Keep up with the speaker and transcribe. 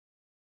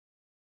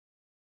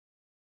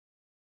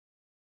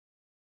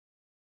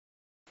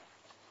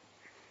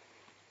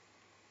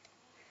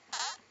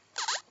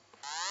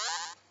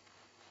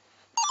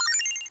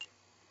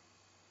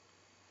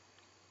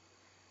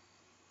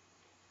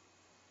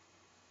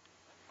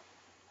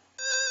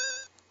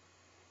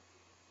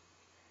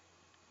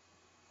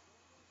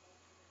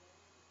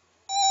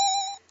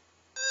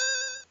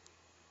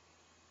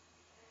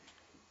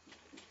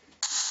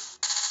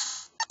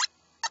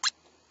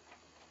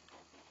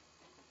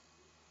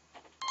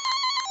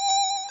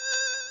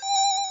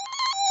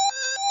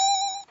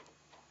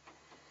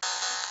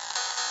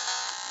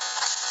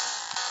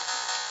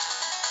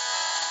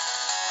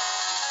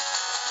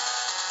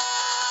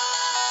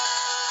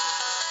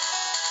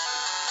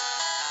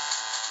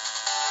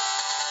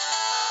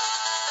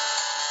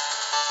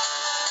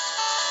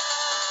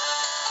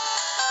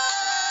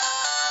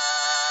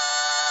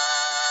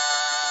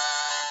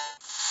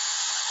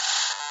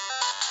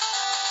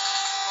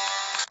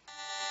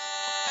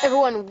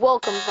Everyone,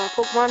 welcome to my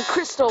Pokemon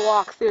Crystal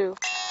walkthrough.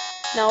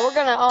 Now we're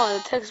gonna, oh,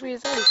 the text speed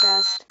is already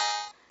fast.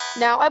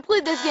 Now, I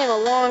played this game a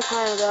long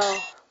time ago.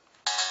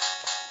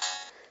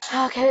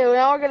 Okay, well,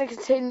 now we're gonna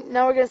continue,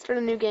 now we're gonna start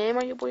a new game.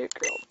 Are you a boy or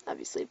girl?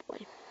 Obviously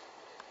boy.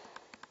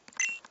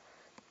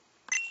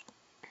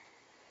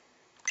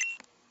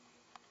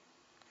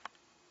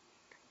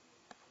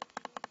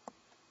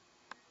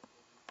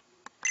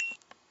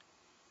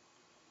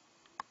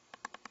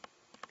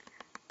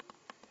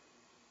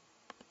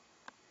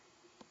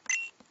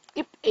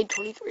 Yep,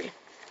 8:23.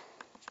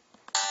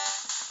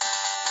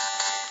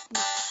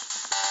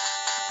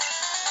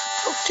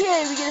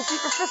 Okay, we get to see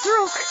Professor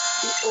Elm,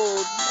 the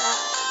old man.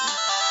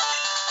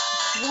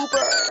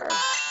 Whooper.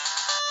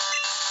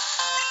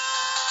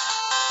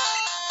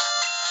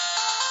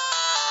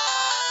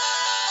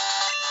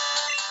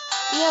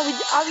 Yeah, we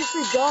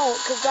obviously don't,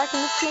 because back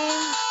in this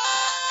game,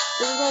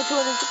 there was only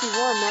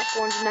 251, not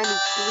 493.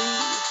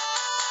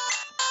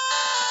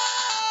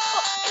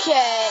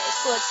 Okay,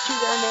 so let's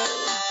choose our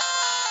name.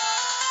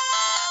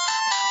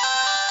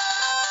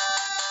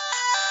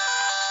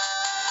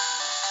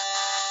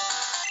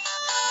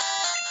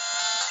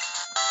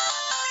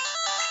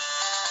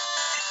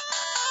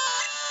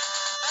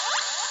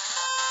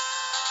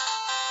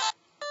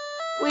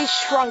 We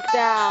shrunk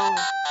down.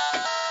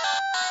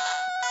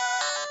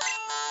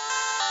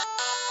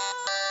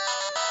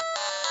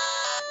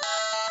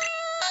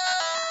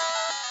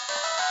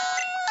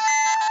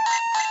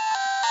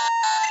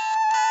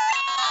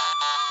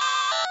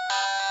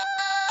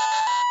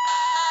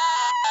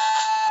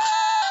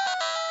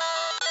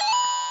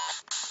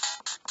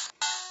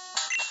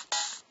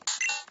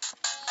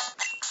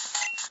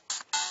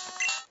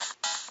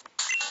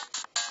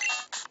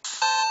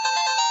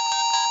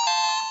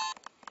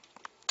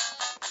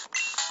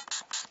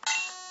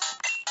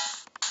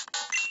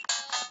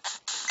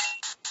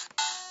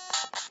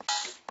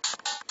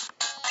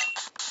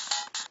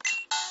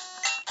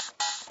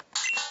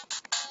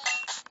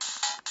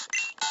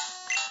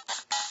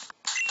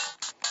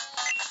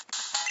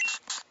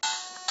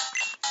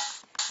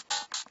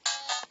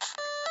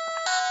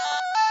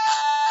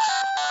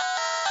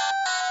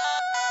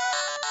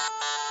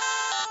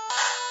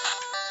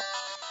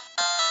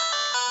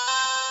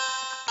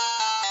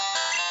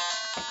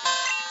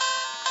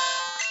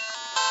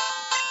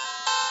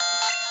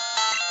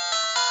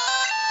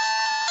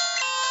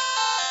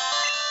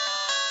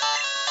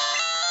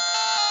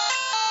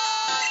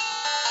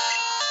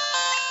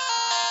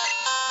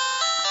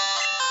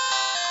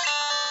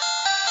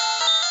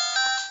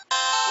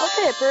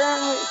 Okay,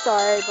 apparently,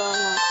 sorry, but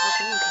I'm not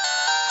talking. Okay.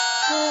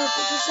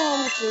 Professor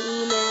Elm gets an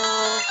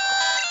email.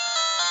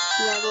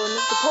 Yeah, go into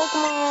the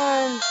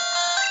Pokemon.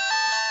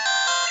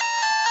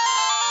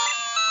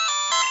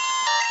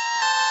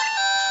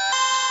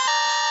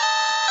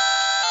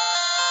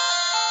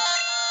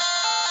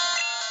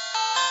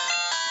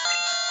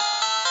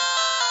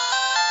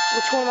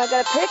 Which one am I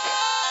gonna pick?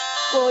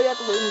 Well, you have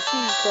to wait and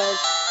see, because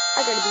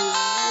I gotta be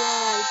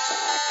right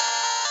back.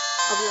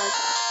 I'll be right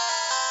back.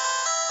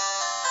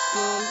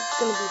 It's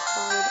gonna be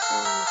hard.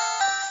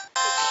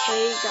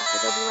 Okay,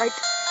 guys, I'll be right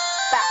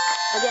back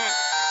again.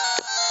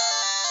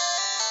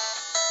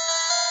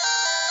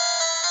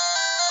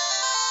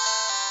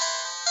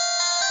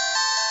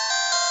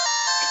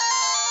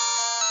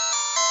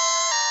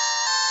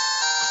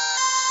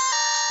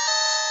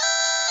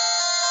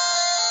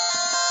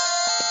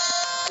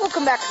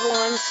 Welcome back,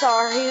 everyone.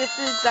 Sorry, this is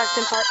the exact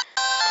same part.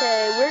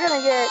 Okay, we're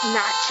gonna get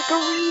not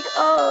Chikorita.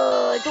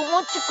 I don't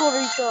want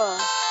Chikorita.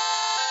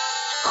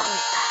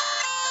 Chikorita.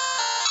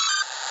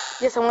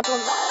 Yes, I want one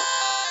that.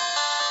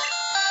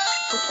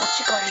 Don't want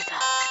Chikorita.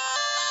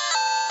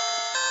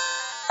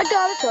 I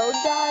got a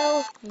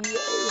Totodile.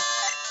 Yay.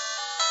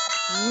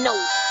 No.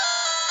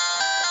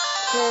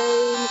 Okay,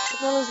 Mr.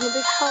 Miller's in a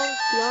big house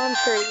beyond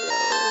Cherry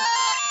Road.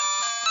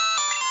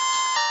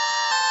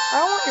 I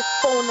don't want your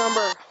phone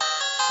number.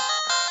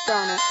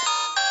 Darn it.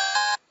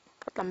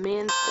 Got the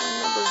man's phone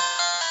number.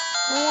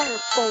 I don't want your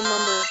phone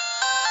number.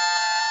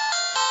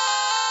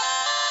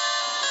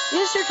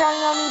 Yes, you're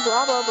counting on me,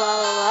 blah, blah,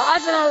 blah, blah, blah.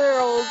 It's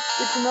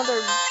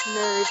another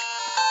nerd.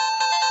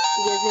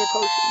 He gives me a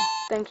potion.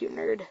 Thank you,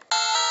 nerd.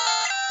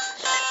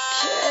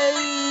 Okay,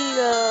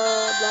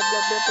 blah, blah,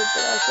 blah, blah,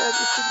 blah. Should I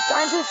be the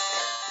scientist?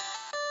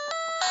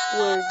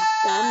 Where's his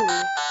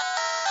family?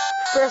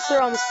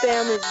 Professor Elm's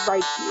family is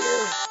right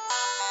here.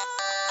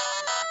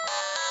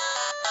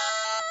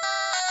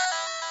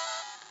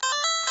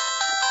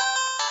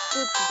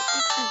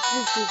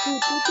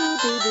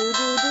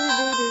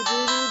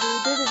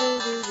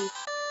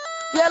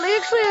 Yeah, they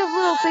actually have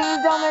little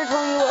things down there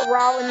telling you what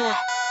route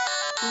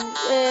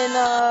and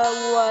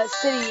what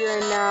city you're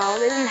in now.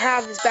 They didn't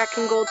have this back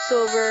in Gold,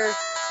 Silver,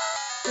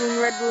 in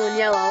Red, Blue, and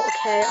Yellow.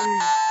 Okay,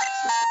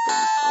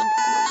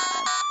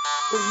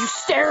 what are you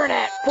staring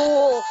at,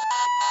 fool?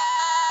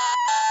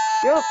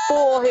 You're a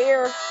fool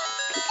here.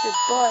 Kick your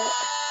butt.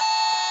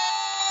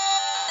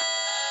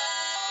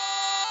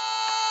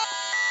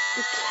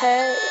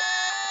 Okay.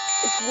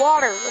 It's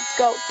water. Let's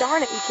go.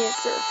 Darn it, we can't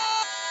surf.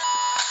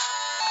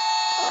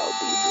 I'll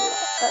be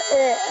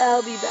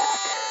I'll be back.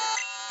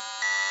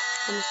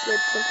 I'm gonna slip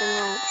something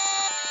else.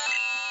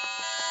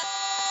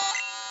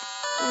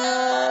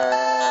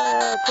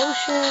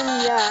 Potion,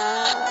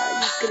 yeah,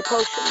 you just get a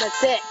potion,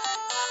 that's it.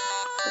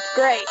 That's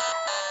great.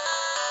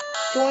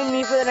 Join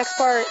me for the next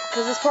part,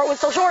 because this part was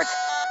so short.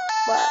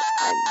 But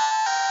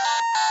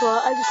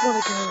I just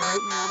want to go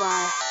right now,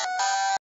 bye.